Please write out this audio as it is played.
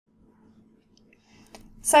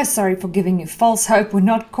So sorry for giving you false hope. We're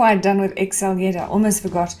not quite done with Excel yet. I almost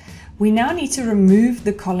forgot. We now need to remove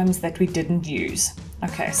the columns that we didn't use.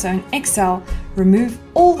 Okay, so in Excel, remove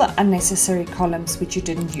all the unnecessary columns which you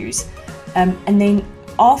didn't use. And then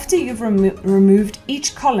after you've removed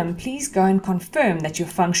each column, please go and confirm that your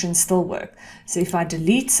functions still work. So if I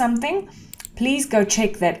delete something, please go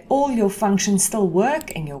check that all your functions still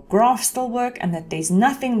work and your graphs still work and that there's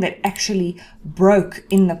nothing that actually broke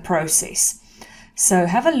in the process. So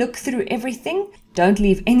have a look through everything, don't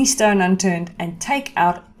leave any stone unturned, and take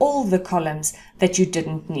out all the columns that you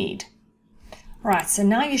didn't need. Right, so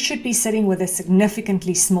now you should be sitting with a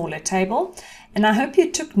significantly smaller table, and I hope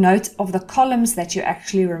you took note of the columns that you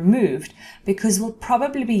actually removed, because we'll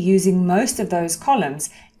probably be using most of those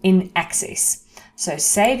columns in Access. So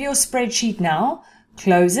save your spreadsheet now,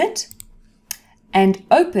 close it, and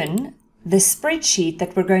open the spreadsheet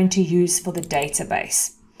that we're going to use for the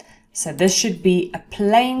database. So this should be a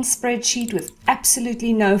plain spreadsheet with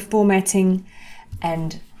absolutely no formatting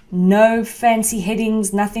and no fancy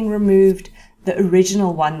headings, nothing removed. The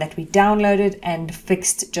original one that we downloaded and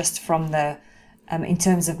fixed just from the, in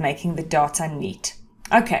terms of making the data neat.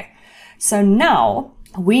 Okay, so now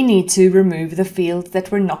we need to remove the fields that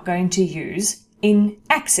we're not going to use in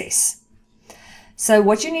Access. So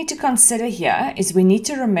what you need to consider here is we need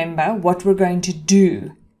to remember what we're going to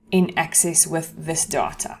do in Access with this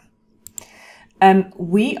data.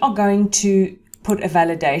 We are going to put a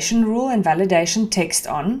validation rule and validation text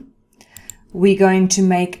on. We're going to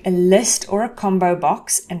make a list or a combo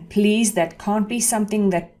box, and please, that can't be something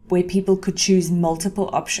that where people could choose multiple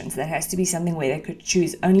options. That has to be something where they could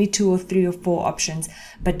choose only 2 or 3 or 4 options,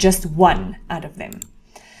 but just one out of them.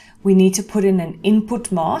 We need to put in an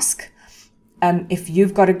input mask. If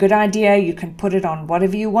you've got a good idea, you can put it on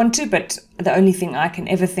whatever you want to, but the only thing I can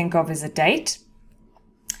ever think of is a date.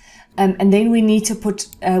 And then we need to put,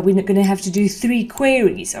 we're going to have to do 3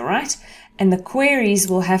 queries, all right? And the queries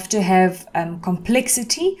will have to have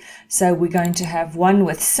complexity. So we're going to have one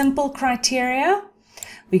with simple criteria.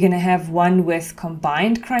 We're going to have one with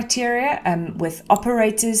combined criteria, with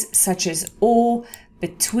operators such as or,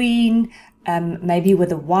 between, maybe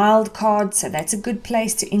with a wildcard. So that's a good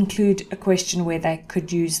place to include a question where they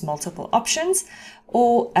could use multiple options.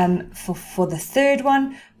 Or for the third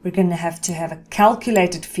one, we're going to have a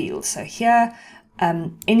calculated field. So here,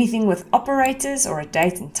 anything with operators or a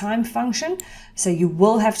date and time function. So you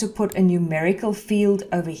will have to put a numerical field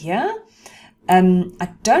over here. I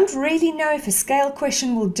don't really know if a scale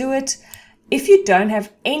question will do it. If you don't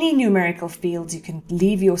have any numerical fields, you can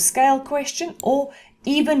leave your scale question or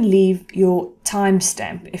even leave your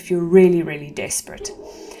timestamp if you're really, really desperate.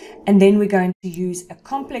 And then we're going to use a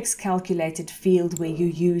complex calculated field where you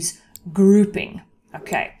use grouping.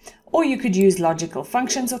 Okay, or you could use logical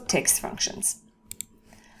functions or text functions.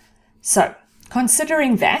 So,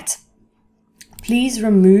 considering that, please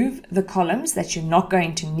remove the columns that you're not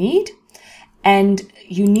going to need, and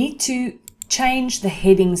you need to change the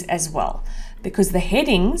headings as well, because the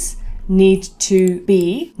headings need to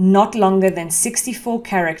be not longer than 64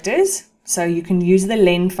 characters. So you can use the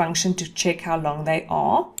len function to check how long they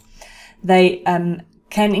are. They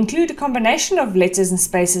can include a combination of letters and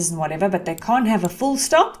spaces and whatever, but they can't have a full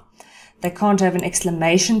stop. They can't have an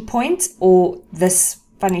exclamation point or this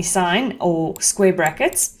funny sign or square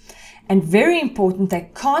brackets. And very important,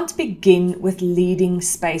 they can't begin with leading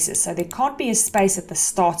spaces. So there can't be a space at the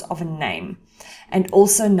start of a name, and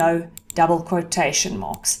also no double quotation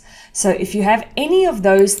marks. So if you have any of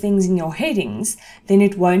those things in your headings, then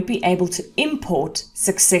it won't be able to import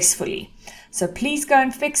successfully. So please go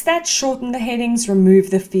and fix that, shorten the headings, remove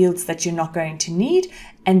the fields that you're not going to need,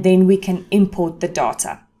 and then we can import the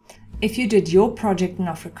data. If you did your project in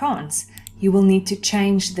Afrikaans, you will need to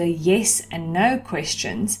change the yes and no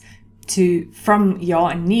questions from ja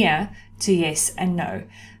and nee to yes and no.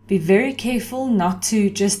 Be very careful not to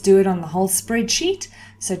just do it on the whole spreadsheet.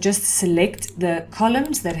 So just select the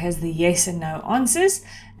columns that has the yes and no answers,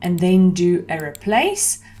 and then do a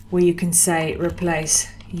replace, where you can say replace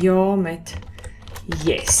ja met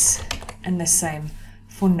yes, and the same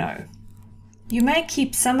for no. You may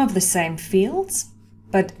keep some of the same fields,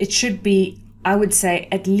 but it should be, I would say,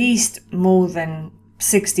 at least more than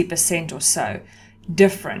 60% or so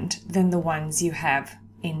different than the ones you have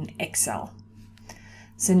in Excel.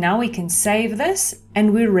 So now we can save this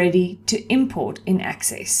and we're ready to import in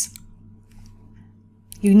Access.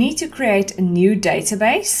 You need to create a new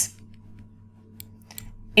database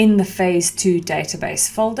in the Phase 2 database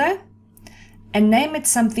folder and name it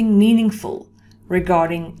something meaningful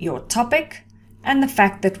regarding your topic and the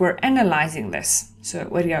fact that we're analyzing this. So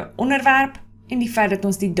oor jou onderwerp en die feit dat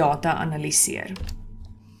ons die data analyseer.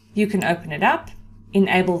 you can open it up,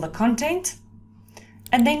 enable the content,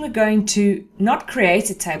 and then we're going to not create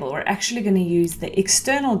a table. We're actually going to use the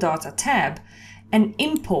external data tab and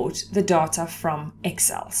import the data from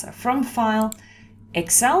Excel. So from File,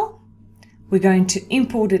 Excel, we're going to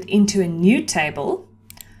import it into a new table.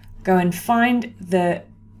 Go and find the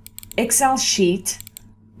Excel sheet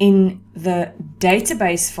in the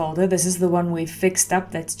database folder. This is the one we've fixed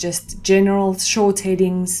up. That's just general short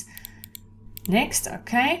headings. Next,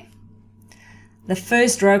 okay. The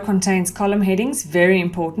first row contains column headings, very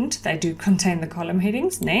important. They do contain the column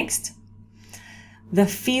headings. Next, the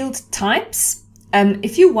field types.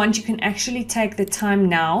 If you want, you can actually take the time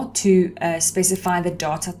now to specify the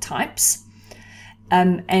data types.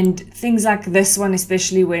 And things like this one,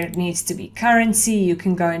 especially where it needs to be currency, you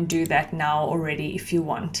can go and do that now already if you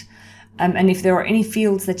want. And if there are any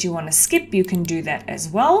fields that you want to skip, you can do that as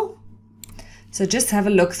well. So just have a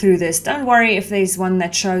look through this. Don't worry if there's one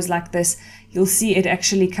that shows like this. You'll see it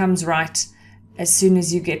actually comes right as soon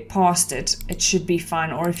as you get past it. It should be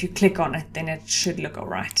fine. Or if you click on it, then it should look all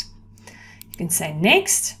right. You can say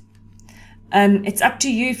next. It's up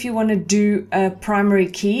to you if you want to do a primary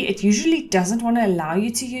key. It usually doesn't want to allow you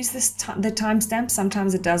to use this the timestamp.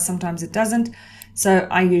 Sometimes it does, sometimes it doesn't. So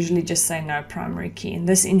I usually just say no primary key. In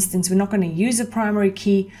this instance, we're not going to use a primary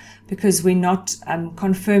key because we're not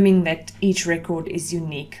confirming that each record is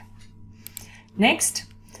unique. Next,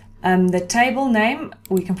 the table name,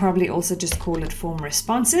 we can probably also just call it form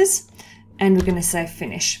responses, and we're going to say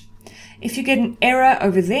finish. If you get an error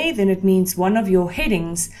over there, then it means one of your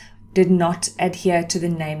headings did not adhere to the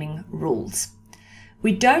naming rules.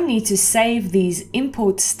 We don't need to save these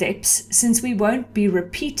import steps since we won't be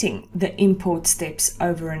repeating the import steps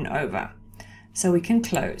over and over. So we can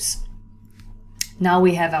close. Now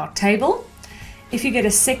we have our table. If you get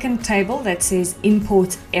a second table that says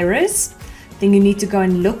import errors, then you need to go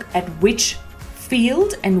and look at which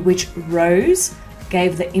field and which rows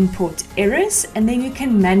gave the import errors, and then you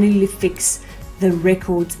can manually fix the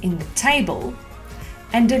records in the table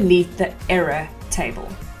and delete the error table.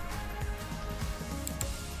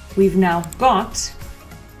 We've now got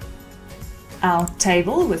our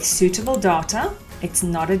table with suitable data. It's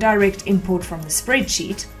not a direct import from the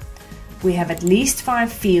spreadsheet. We have at least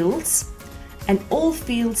 5 fields, and all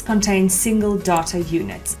fields contain single data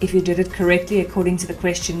units. If you did it correctly according to the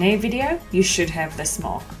questionnaire video, you should have this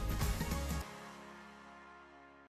mark.